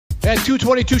At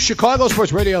 222 Chicago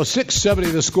Sports Radio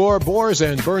 670 The Score, Boers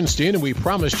and Bernstein, and we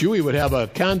promised you we would have a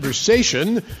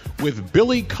conversation with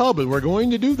Billy Cub, and we're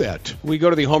going to do that. We go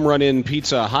to the Home Run In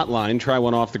Pizza hotline. Try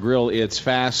one off the grill. It's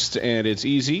fast and it's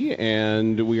easy,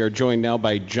 and we are joined now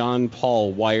by John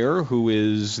Paul Weier, who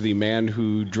is the man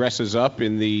who dresses up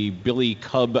in the Billy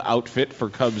Cub outfit for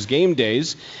Cubs game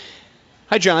days.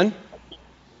 Hi, John.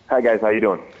 Hi, guys. How you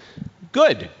doing?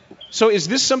 Good. So is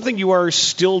this something you are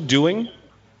still doing?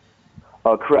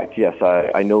 Correct, yes.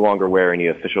 I no longer wear any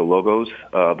official logos,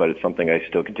 but it's something I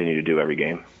still continue to do every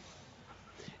game.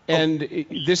 And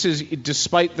this is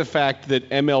despite the fact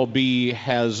that MLB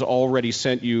has already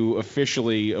sent you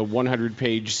officially a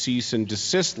 100-page cease and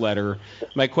desist letter.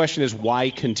 My question is, why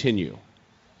continue?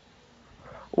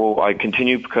 Well, I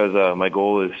continue because my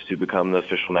goal is to become the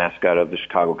official mascot of the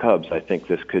Chicago Cubs. I think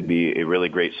this could be a really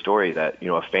great story that,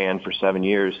 a fan for 7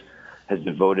 years has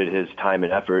devoted his time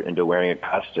and effort into wearing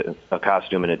a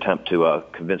costume in an attempt to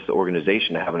convince the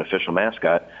organization to have an official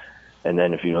mascot. And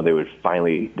then if, they would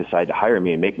finally decide to hire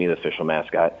me and make me the official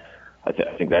mascot, I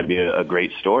think that'd be a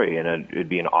great story, and it'd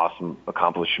be an awesome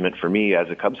accomplishment for me as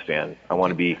a Cubs fan. I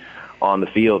want to be on the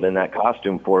field in that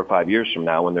costume 4 or 5 years from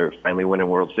now when they're finally winning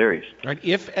World Series. Right.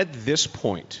 If at this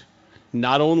point,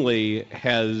 not only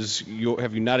have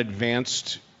you not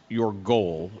advanced your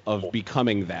goal of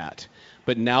becoming that,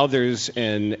 but now there's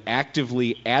an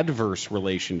actively adverse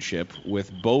relationship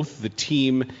with both the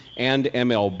team and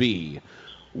MLB.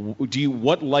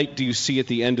 What light do you see at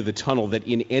the end of the tunnel that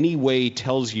in any way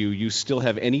tells you still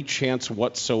have any chance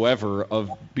whatsoever of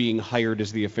being hired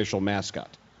as the official mascot?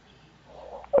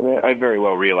 I mean, I very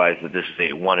well realize that this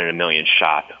is a 1 in a million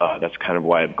shot. That's kind of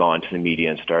why I've gone to the media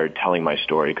and started telling my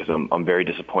story, because I'm very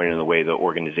disappointed in the way the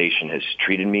organization has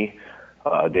treated me.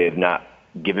 They have not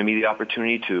given me the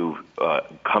opportunity to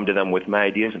come to them with my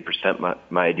ideas and present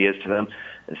my ideas to them.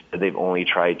 Instead, they've only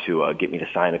tried to get me to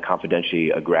sign a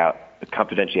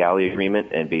confidentiality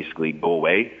agreement and basically go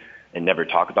away and never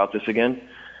talk about this again.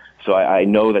 So I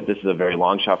know that this is a very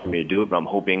long shot for me to do it, but I'm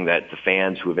hoping that the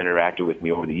fans who have interacted with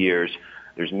me over the years,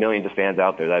 there's millions of fans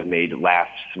out there that I've made laugh,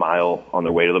 smile on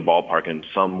their way to the ballpark in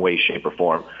some way, shape, or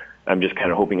form. I'm just kind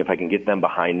of hoping if I can get them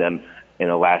behind them in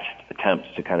a last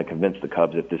attempt to kind of convince the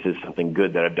Cubs that this is something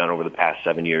good that I've done over the past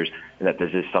 7 years, and that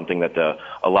this is something that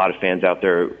a lot of fans out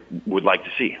there would like to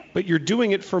see. But you're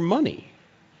doing it for money.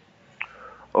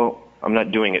 Oh, I'm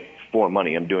not doing it for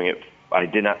money. I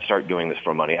did not start doing this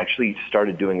for money. I actually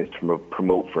started doing this to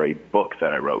promote for a book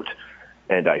that I wrote.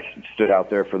 And I stood out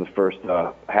there for the first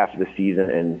half of the season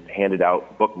and handed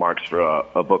out bookmarks for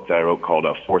a book that I wrote called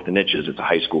Fourth and Inches. It's a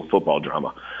high school football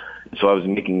drama. So I was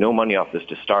making no money off this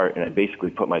to start, and I basically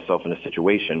put myself in a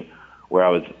situation where I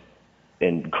was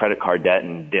in credit card debt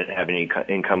and didn't have any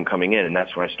income coming in, and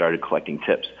that's when I started collecting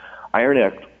tips. I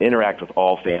interact with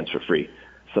all fans for free.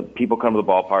 So people come to the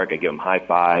ballpark, I give them high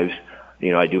fives,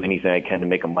 I do anything I can to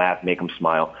make them laugh, make them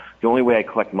smile. The only way I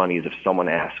collect money is if someone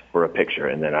asks for a picture,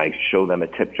 and then I show them a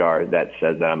tip jar that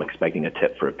says that I'm expecting a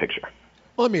tip for a picture.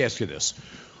 Well, let me ask you this.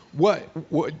 What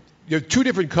there are two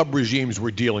different Cub regimes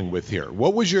we're dealing with here.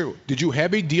 Did you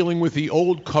have a dealing with the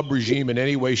old Cub regime in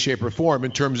any way, shape, or form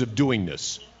in terms of doing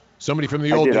this? Somebody from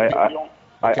the old...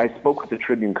 I spoke with the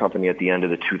Tribune Company at the end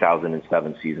of the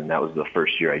 2007 season. That was the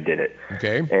first year I did it.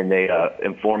 Okay. And they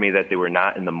informed me that they were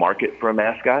not in the market for a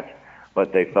mascot,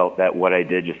 but they felt that what I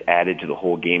did just added to the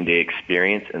whole game day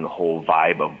experience and the whole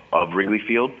vibe of Wrigley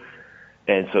Field.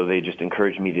 And so they just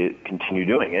encouraged me to continue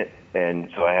doing it. And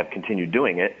so I have continued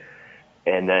doing it.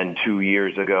 And then 2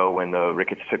 years ago when the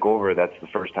Ricketts took over, that's the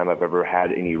first time I've ever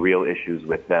had any real issues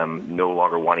with them no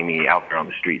longer wanting me out there on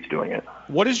the streets doing it.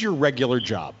 What is your regular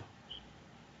job?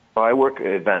 I work at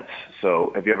events.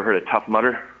 So have you ever heard of Tough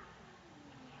Mudder?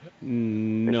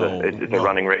 No. It's a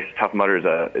running race. Tough Mudder is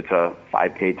a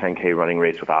 5K, 10K running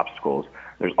race with obstacles.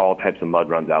 There's all types of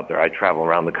mud runs out there. I travel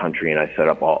around the country and I set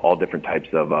up all different types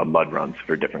of mud runs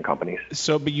for different companies.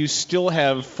 So, but you still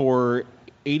have, for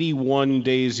 81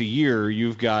 days a year,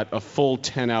 you've got a full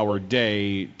 10-hour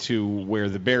day to wear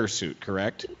the bear suit,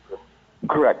 correct?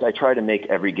 Correct. I try to make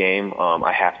every game.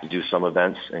 I have to do some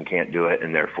events and can't do it,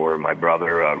 and therefore my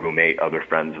brother, roommate, other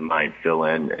friends of mine fill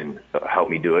in and help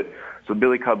me do it. So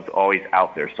Billy Cub's always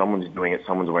out there. Someone's doing it.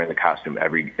 Someone's wearing the costume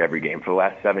every game. For the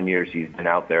last 7 years, he's been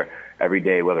out there every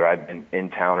day, whether I've been in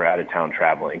town or out of town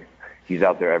traveling. He's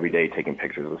out there every day taking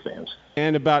pictures of the fans.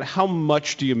 And about how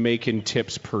much do you make in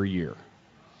tips per year?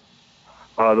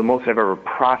 The most I've ever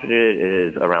profited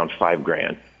is around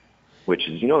 $5,000, which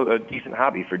is, a decent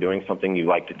hobby for doing something you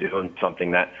like to do and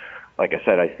something that like I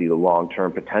said, I see the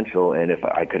long-term potential, and if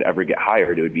I could ever get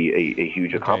hired, it would be a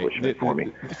huge accomplishment for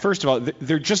me. First of all,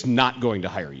 they're just not going to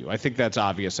hire you. I think that's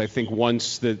obvious. I think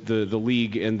once the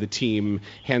league and the team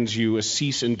hands you a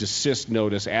cease and desist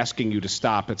notice asking you to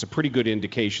stop, it's a pretty good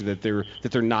indication that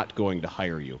they're not going to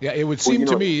hire you. Yeah, it would seem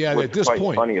to me, at this point.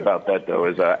 What's funny about that, though,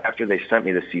 is after they sent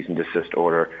me the cease and desist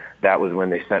order, that was when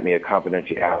they sent me a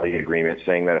confidentiality agreement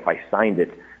saying that if I signed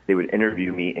it, they would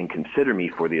interview me and consider me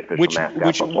for the official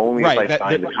mascot, but only if I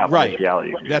signed the confidentiality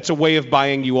agreement. That's a way of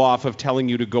buying you off, of telling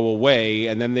you to go away,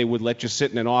 and then they would let you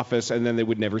sit in an office, and then they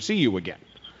would never see you again.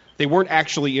 They weren't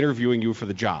actually interviewing you for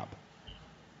the job.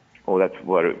 Well, that's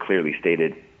what it clearly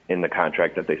stated in the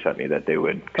contract that they sent me, that they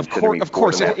would consider me. Of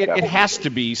course, it has to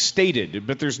be stated,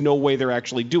 but there's no way they're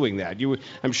actually doing that.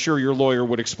 I'm sure your lawyer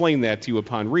would explain that to you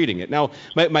upon reading it. Now,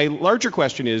 my larger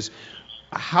question is,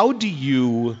 how do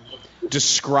you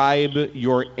describe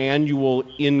your annual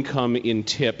income in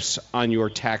tips on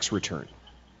your tax return?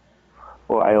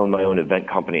 Well, I own my own event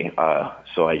company,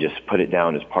 so I just put it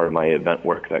down as part of my event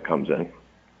work that comes in.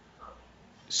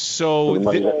 So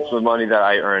the money that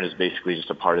I earn is basically just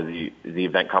a part of the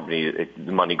event company.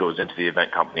 The money goes into the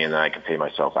event company, and then I can pay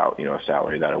myself out, a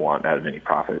salary that I want out of any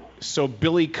profit. So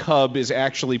Billy Cub is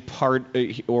actually part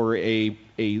or a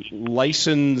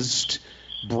licensed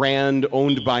brand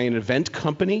owned by an event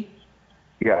company?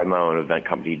 Yeah, I'm my own event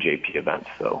company, JP Events.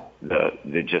 So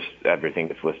the just everything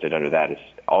that's listed under that is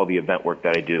all the event work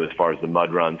that I do as far as the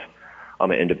mud runs.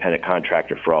 I'm an independent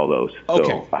contractor for all those. Okay.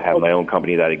 So I have my own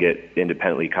company that I get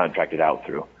independently contracted out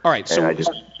through. All right. So I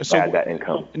just add that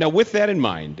income. Now, with that in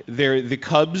mind, the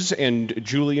Cubs and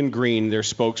Julian Green, their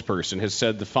spokesperson, has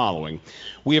said the following: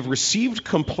 "We have received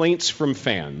complaints from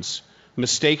fans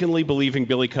mistakenly believing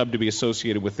Billy Cub to be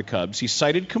associated with the Cubs." He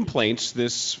cited complaints,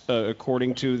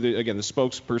 according to the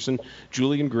spokesperson,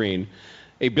 Julian Green.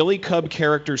 "A Billy Cub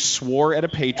character swore at a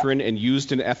patron and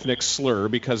used an ethnic slur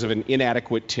because of an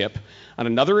inadequate tip. On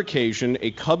another occasion,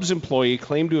 a Cubs employee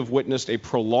claimed to have witnessed a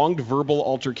prolonged verbal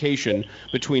altercation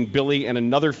between Billy and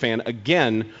another fan,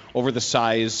 again over the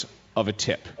size of a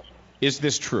tip. Is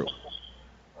this true?"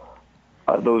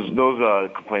 Those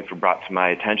complaints were brought to my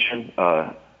attention.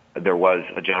 There was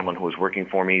a gentleman who was working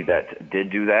for me that did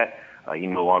do that. He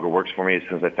no longer works for me as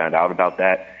soon as I found out about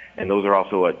that. And those are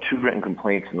also 2 written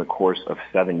complaints in the course of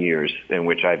 7 years in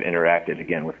which I've interacted,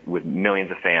 again, with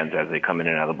millions of fans as they come in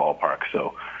and out of the ballpark.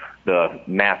 So the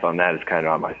math on that is kind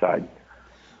of on my side.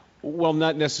 Well,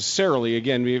 not necessarily.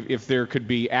 Again, if there could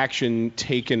be action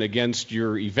taken against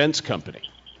your events company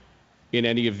in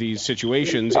any of these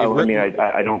situations. I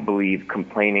don't believe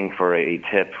complaining for a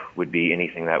tip would be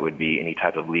anything that would be any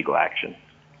type of legal action.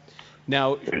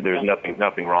 Now, there's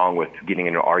nothing wrong with getting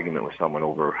into an argument with someone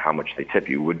over how much they tip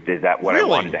you. Is that what really? I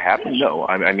wanted to happen? No.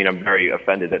 I mean, I'm very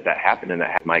offended that happened and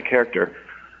that happened to my character.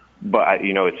 But,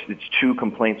 it's 2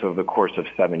 complaints over the course of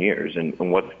 7 years.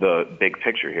 And what's the big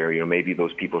picture here? Maybe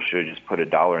those people should just put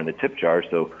 $1 in the tip jar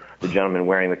so the gentleman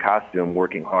wearing the costume,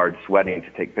 working hard, sweating to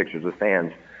take pictures with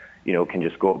fans, can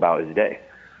just go about his day.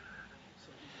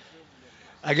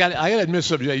 I got to admit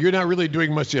something. You're not really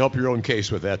doing much to help your own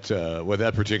case with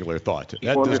that particular thought.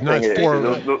 That does not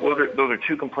those are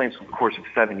 2 complaints over the course of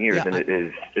 7 years, yeah.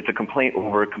 And it's a complaint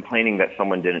over complaining that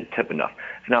someone didn't tip enough.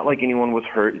 It's not like anyone was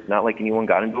hurt. It's not like anyone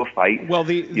got into a fight. Well,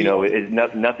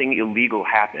 nothing illegal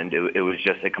happened. It was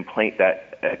just a complaint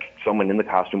that someone in the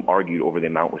costume argued over the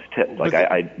amount was tipped.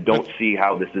 I don't see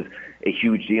how this is a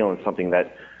huge deal and something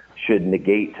that should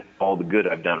negate all the good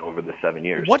I've done over the 7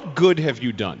 years. What good have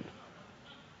you done?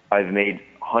 I've made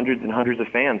hundreds and hundreds of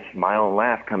fans smile and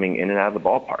laugh coming in and out of the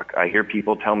ballpark. I hear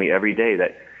people tell me every day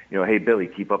that, hey, Billy,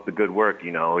 keep up the good work.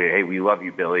 Hey, we love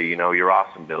you, Billy. You're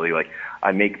awesome, Billy.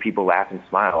 I make people laugh and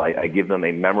smile. I give them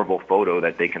a memorable photo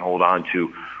that they can hold on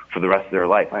to for the rest of their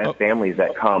life. I have families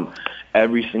that come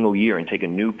every single year and take a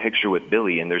new picture with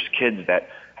Billy, and there's kids that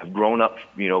have grown up,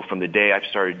 from the day I've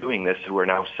started doing this, who are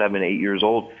now 7, 8 years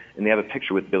old, and they have a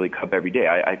picture with Billy Cub every day.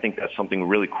 I think that's something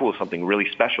really cool, something really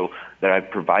special that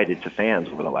I've provided to fans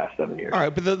over the last 7 years. All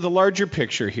right, but the larger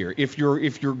picture here, if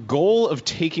your goal of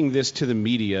taking this to the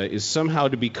media is somehow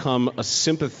to become a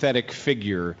sympathetic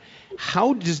figure,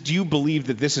 how do you believe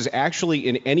that this is actually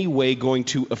in any way going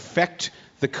to affect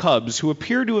the Cubs, who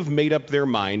appear to have made up their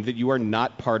mind that you are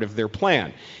not part of their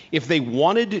plan? If they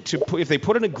if they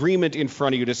put an agreement in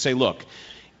front of you to say, look,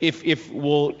 if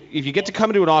you get to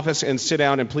come into an office and sit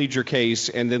down and plead your case,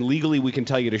 and then legally we can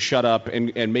tell you to shut up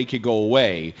and make you go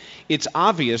away, it's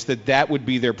obvious that would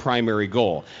be their primary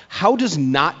goal. How does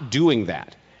not doing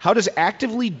that, how does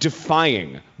actively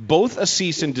defying both a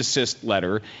cease and desist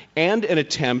letter and an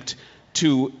attempt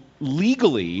to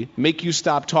legally make you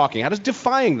stop talking? How does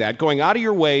defying that, going out of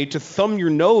your way to thumb your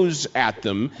nose at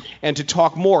them and to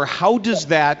talk more, how does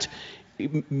that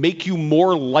make you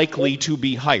more likely to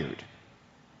be hired?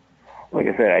 Like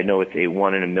I said, I know it's a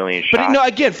 1 in a million shot. But no,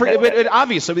 again,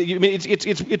 obviously, I mean,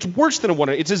 it's worse than a 1.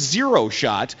 It's a 0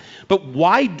 shot. But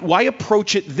why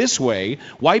approach it this way?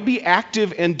 Why be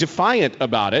active and defiant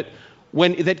about it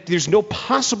when there's no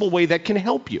possible way that can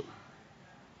help you?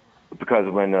 Because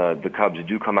when the Cubs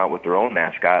do come out with their own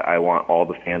mascot, I want all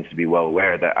the fans to be well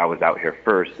aware that I was out here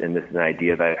first, and this is an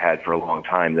idea that I've had for a long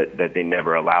time that they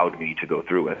never allowed me to go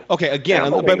through with. Okay,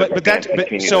 again,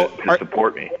 to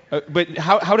support me. But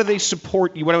how do they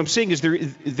support you? What I'm saying is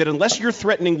that unless you're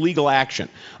threatening legal action,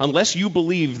 unless you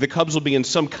believe the Cubs will be in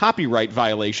some copyright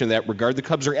violation in that regard, the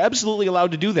Cubs are absolutely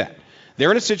allowed to do that. They're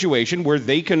in a situation where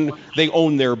they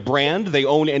own their brand, they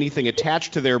own anything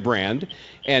attached to their brand,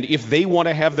 and if they want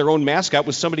to have their own mascot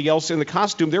with somebody else in the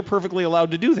costume, they're perfectly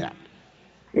allowed to do that.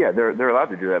 Yeah, they're allowed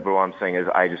to do that, but what I'm saying is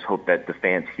I just hope that the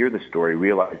fans hear the story,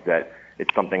 realize that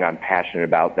it's something I'm passionate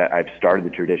about, that I've started the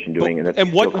tradition doing.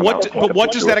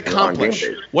 What does that accomplish?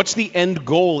 What's the end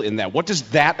goal in that? What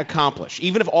does that accomplish?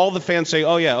 Even if all the fans say,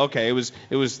 oh yeah, okay, it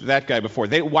was that guy before.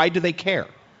 Why do they care?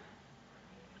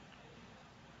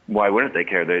 Why wouldn't they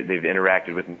care? They've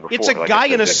interacted with me before. It's a guy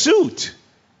in a suit.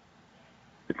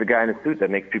 It's a guy in a suit that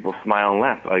makes people smile and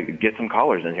laugh. Get some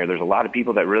callers in here. There's a lot of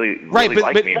people that really like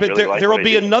me. But there will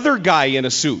be another guy in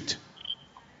a suit.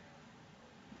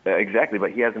 Exactly,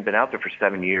 but he hasn't been out there for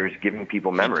 7 years giving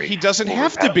people memories. He doesn't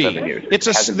have to be.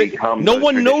 No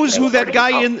one knows who the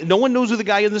guy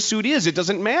in the suit is. It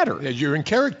doesn't matter. Yeah, you're in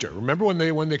character. Remember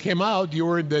when they came out, you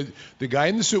were the guy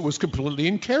in the suit was completely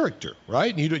in character,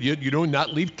 right? And you do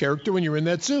not leave character when you're in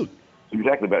that suit.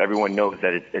 Exactly, but everyone knows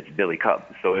that it's Billy Cub.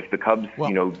 So if the Cubs,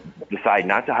 decide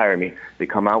not to hire me, they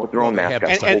come out with their own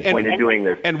mascot. The whole point of doing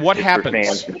this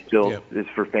is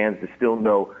for fans to still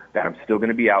know that I'm still going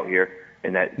to be out here.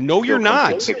 And that no, you're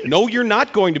not. No, you're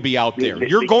not going to be out there.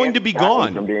 You're going to be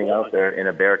gone. From being out there in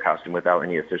a bear costume without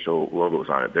any official logos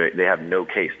on it. They have no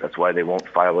case. That's why they won't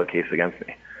file a case against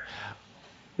me.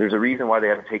 There's a reason why they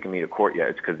haven't taken me to court yet.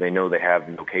 It's because they know they have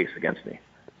no case against me.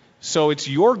 So it's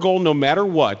your goal, no matter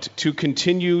what, to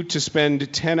continue to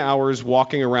spend 10 hours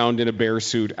walking around in a bear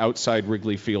suit outside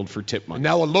Wrigley Field for tip money.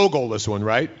 Now a logoless one,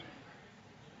 right?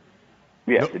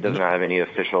 Yes, it does not have any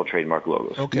official trademark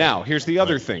logos. Okay. Now, here's the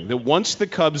other thing. That once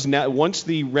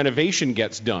the renovation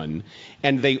gets done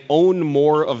and they own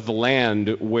more of the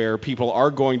land where people are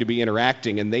going to be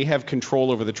interacting and they have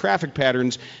control over the traffic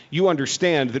patterns, you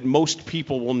understand that most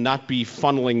people will not be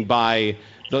funneling by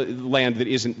the land that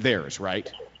isn't theirs, right?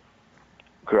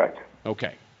 Correct.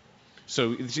 Okay.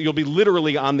 So you'll be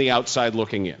literally on the outside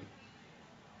looking in.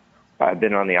 I've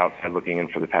been on the outside looking in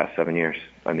for the past 7 years.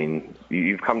 I mean,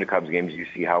 you've come to Cubs games, you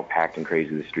see how packed and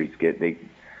crazy the streets get. They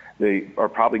are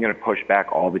probably going to push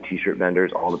back all the T-shirt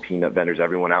vendors, all the peanut vendors,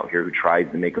 everyone out here who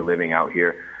tries to make a living out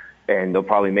here, and they'll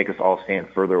probably make us all stand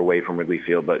further away from Wrigley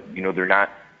Field. But, they're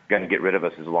not going to get rid of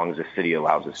us as long as the city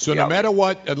allows us to. So no matter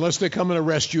what, unless they come and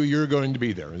arrest you, you're going to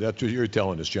be there. That's what you're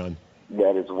telling us, John.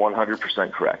 That is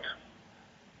 100% correct.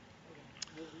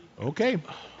 Okay.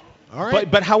 All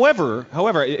right. But however,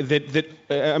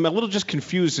 I'm a little just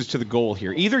confused as to the goal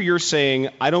here. Either you're saying,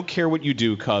 I don't care what you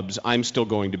do, Cubs, I'm still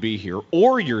going to be here,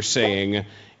 or you're saying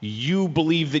you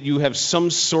believe that you have some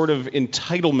sort of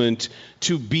entitlement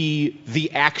to be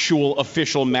the actual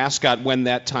official mascot when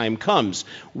that time comes.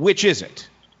 Which is it?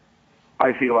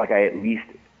 I feel like I at least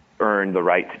earned the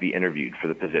right to be interviewed for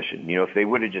the position. If they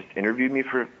would have just interviewed me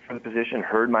for the position,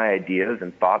 heard my ideas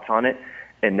and thoughts on it,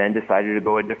 and then decided to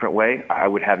go a different way, I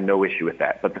would have no issue with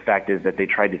that. But the fact is that they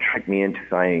tried to trick me into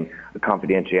signing a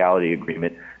confidentiality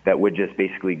agreement that would just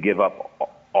basically give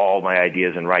up all my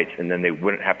ideas and rights, and then they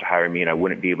wouldn't have to hire me, and I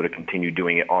wouldn't be able to continue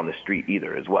doing it on the street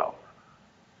either as well.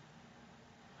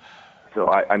 So,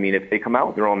 I mean, if they come out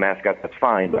with their own mascot, that's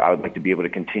fine, but I would like to be able to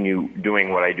continue doing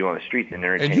what I do on the streets and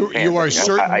entertain fans. You are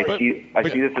certain? I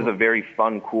see this as a very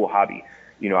fun, cool hobby.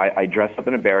 I dress up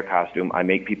in a bear costume, I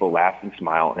make people laugh and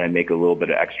smile, and I make a little bit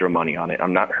of extra money on it.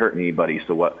 I'm not hurting anybody,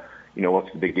 so what's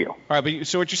the big deal? All right,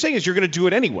 so what you're saying is you're going to do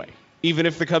it anyway. Even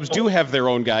if the Cubs do have their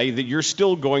own guy, that you're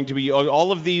still going to be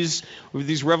all of these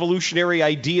revolutionary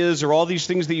ideas or all these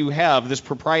things that you have, this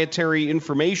proprietary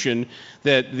information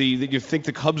that you think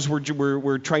the Cubs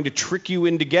were trying to trick you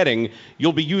into getting,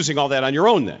 you'll be using all that on your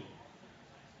own then.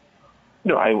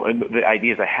 No, the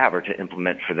ideas I have are to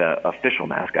implement for the official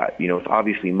mascot. It's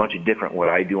obviously much different what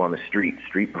I do on the street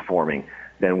performing,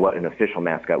 than what an official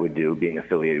mascot would do being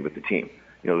affiliated with the team.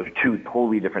 They're two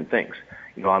totally different things.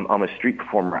 I'm a street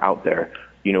performer out there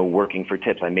working for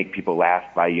tips. I make people laugh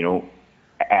by,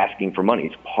 asking for money.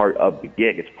 It's part of the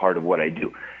gig. It's part of what I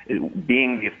do.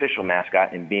 Being the official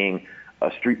mascot and being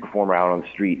a street performer out on the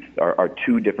streets are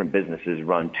two different businesses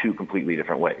run two completely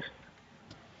different ways.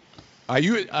 Are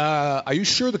you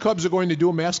sure the Cubs are going to do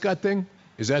a mascot thing?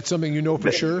 Is that something you know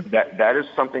for sure? That is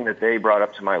something that they brought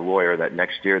up to my lawyer, that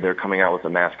next year they're coming out with a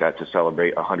mascot to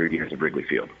celebrate 100 years of Wrigley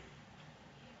Field.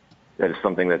 That is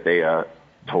something that they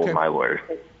told my lawyer.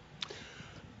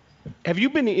 Have you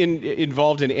been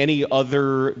involved in any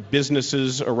other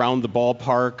businesses around the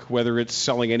ballpark, whether it's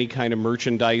selling any kind of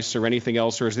merchandise or anything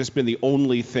else, or has this been the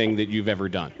only thing that you've ever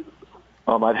done?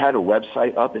 I've had a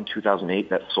website up in 2008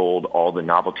 that sold all the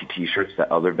novelty T-shirts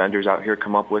that other vendors out here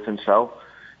come up with and sell.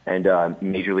 And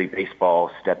Major League Baseball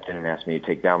stepped in and asked me to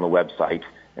take down the website,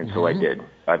 and so I did.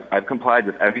 I've complied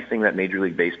with everything that Major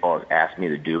League Baseball has asked me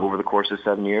to do over the course of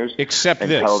 7 years, except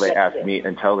until this. They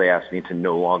asked me to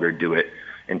no longer do it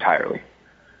entirely.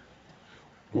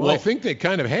 Well, I think they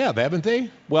kind of have, haven't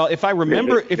they? Well, if I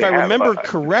remember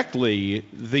correctly,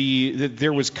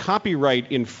 there was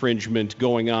copyright infringement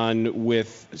going on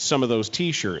with some of those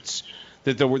T-shirts,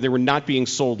 that they were not being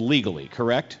sold legally,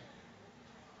 correct?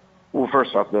 Well,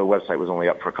 first off, the website was only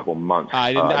up for a couple months.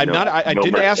 I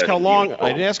didn't ask how long. I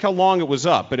didn't ask how long it was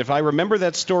up, but if I remember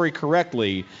that story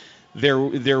correctly, there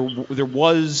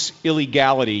was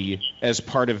illegality as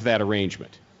part of that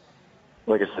arrangement.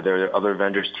 Like I said, there are other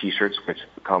vendors' T-shirts which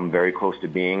come very close to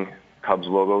being Cubs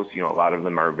logos. A lot of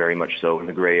them are very much so in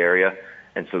the gray area,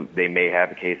 and so they may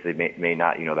have a case, they may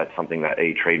not. That's something that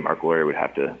a trademark lawyer would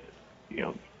have to,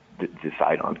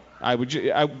 decide on. I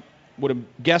would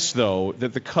have guessed, though,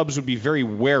 that the Cubs would be very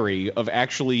wary of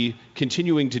actually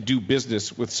continuing to do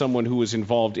business with someone who was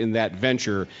involved in that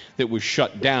venture that was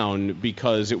shut down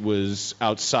because it was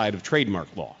outside of trademark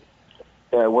law.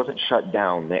 It wasn't shut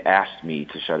down. They asked me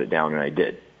to shut it down, and I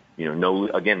did.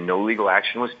 No legal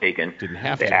action was taken. Didn't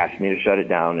have to. They asked me to shut it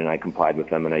down, and I complied with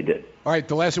them, and I did. All right,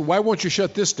 the last one. Why won't you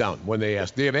shut this down when they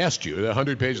asked? They have asked you. The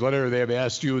 100-page letter, they have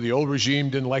asked you. The old regime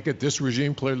didn't like it. This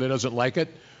regime clearly doesn't like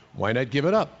it. Why not give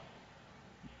it up?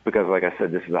 Because, like I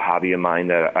said, this is a hobby of mine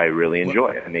that I really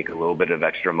enjoy. I make a little bit of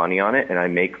extra money on it, and I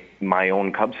make my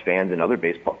own Cubs fans and other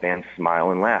baseball fans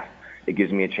smile and laugh. It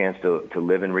gives me a chance to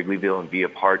live in Wrigleyville and be a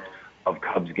part of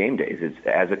Cubs game days.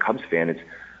 As a Cubs fan, it's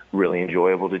really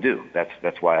enjoyable to do.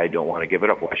 That's why I don't want to give it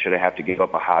up. Why should I have to give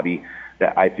up a hobby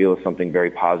that I feel is something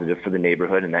very positive for the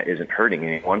neighborhood and that isn't hurting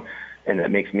anyone, and that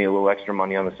makes me a little extra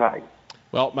money on the side?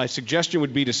 Well, my suggestion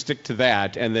would be to stick to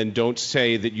that, and then don't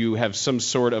say that you have some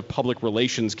sort of public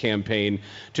relations campaign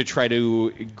to try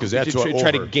to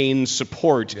gain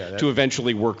support to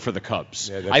eventually work for the Cubs.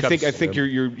 I think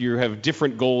you have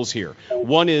different goals here.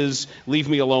 One is leave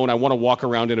me alone. I want to walk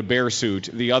around in a bear suit.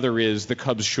 The other is the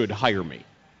Cubs should hire me.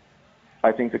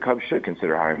 I think the Cubs should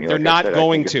consider hiring me. They're not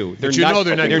going to. They're not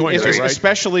going to, right?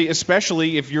 Especially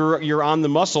if you're on the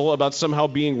muscle about somehow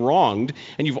being wronged,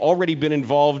 and you've already been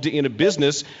involved in a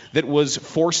business that was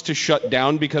forced to shut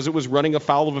down because it was running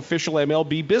afoul of official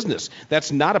MLB business.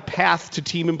 That's not a path to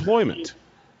team employment.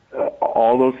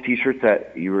 All those T-shirts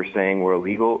that you were saying were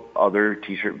illegal, other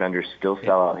T-shirt vendors still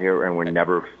sell out here and were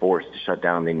never forced to shut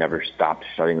down. They never stopped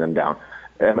shutting them down.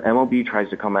 MLB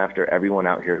tries to come after everyone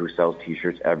out here who sells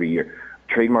T-shirts every year.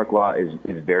 Trademark law is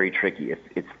very tricky. If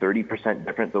it's 30%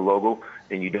 different, the logo,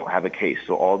 then you don't have a case.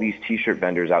 So all these T-shirt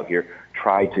vendors out here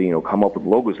try to, come up with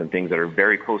logos and things that are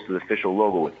very close to the official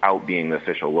logo without being the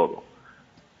official logo.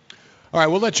 All right,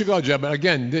 we'll let you go, Jeb. But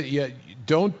again,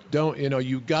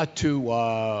 you got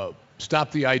to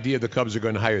stop the idea the Cubs are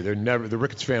going to hire. The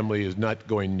Ricketts family is not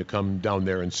going to come down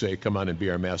there and say, "Come on and be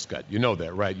our mascot." You know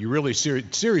that, right? You really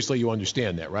seriously, you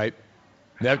understand that, right?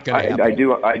 I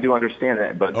do understand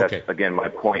that, but that's, again, my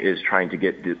point is trying to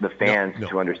get the fans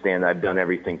to understand that I've done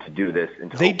everything to do this.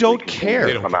 They don't care.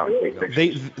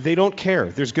 They don't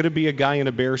care. There's going to be a guy in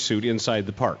a bear suit inside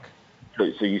the park.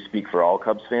 So you speak for all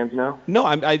Cubs fans now? No,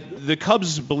 the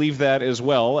Cubs believe that as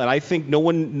well, and I think no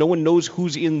one knows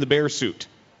who's in the bear suit,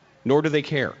 nor do they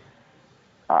care.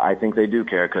 I think they do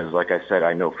care because, like I said,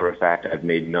 I know for a fact I've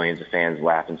made millions of fans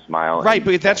laugh and smile. Right,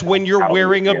 but that's when you're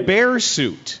wearing a bear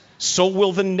suit. So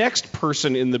will the next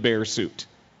person in the bear suit.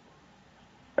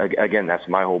 Again, that's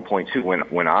my whole point, too.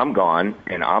 When I'm gone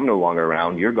and I'm no longer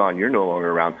around, you're gone, you're no longer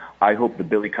around, I hope the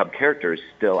Billy Cub character is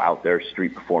still out there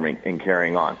street performing and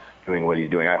carrying on, doing what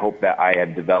he's doing. I hope that I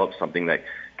have developed something that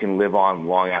can live on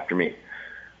long after me,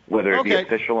 whether it be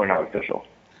official or not official.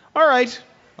 All right.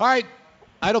 I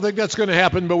don't think that's going to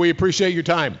happen, but we appreciate your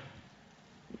time.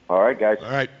 All right, guys.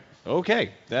 All right. Okay,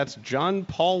 that's John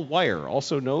Paul Weier,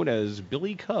 also known as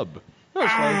Billy Cub. That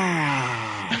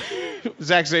was fun.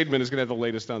 Zach Zaidman is going to have the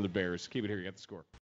latest on the Bears. Keep it here. You got the score.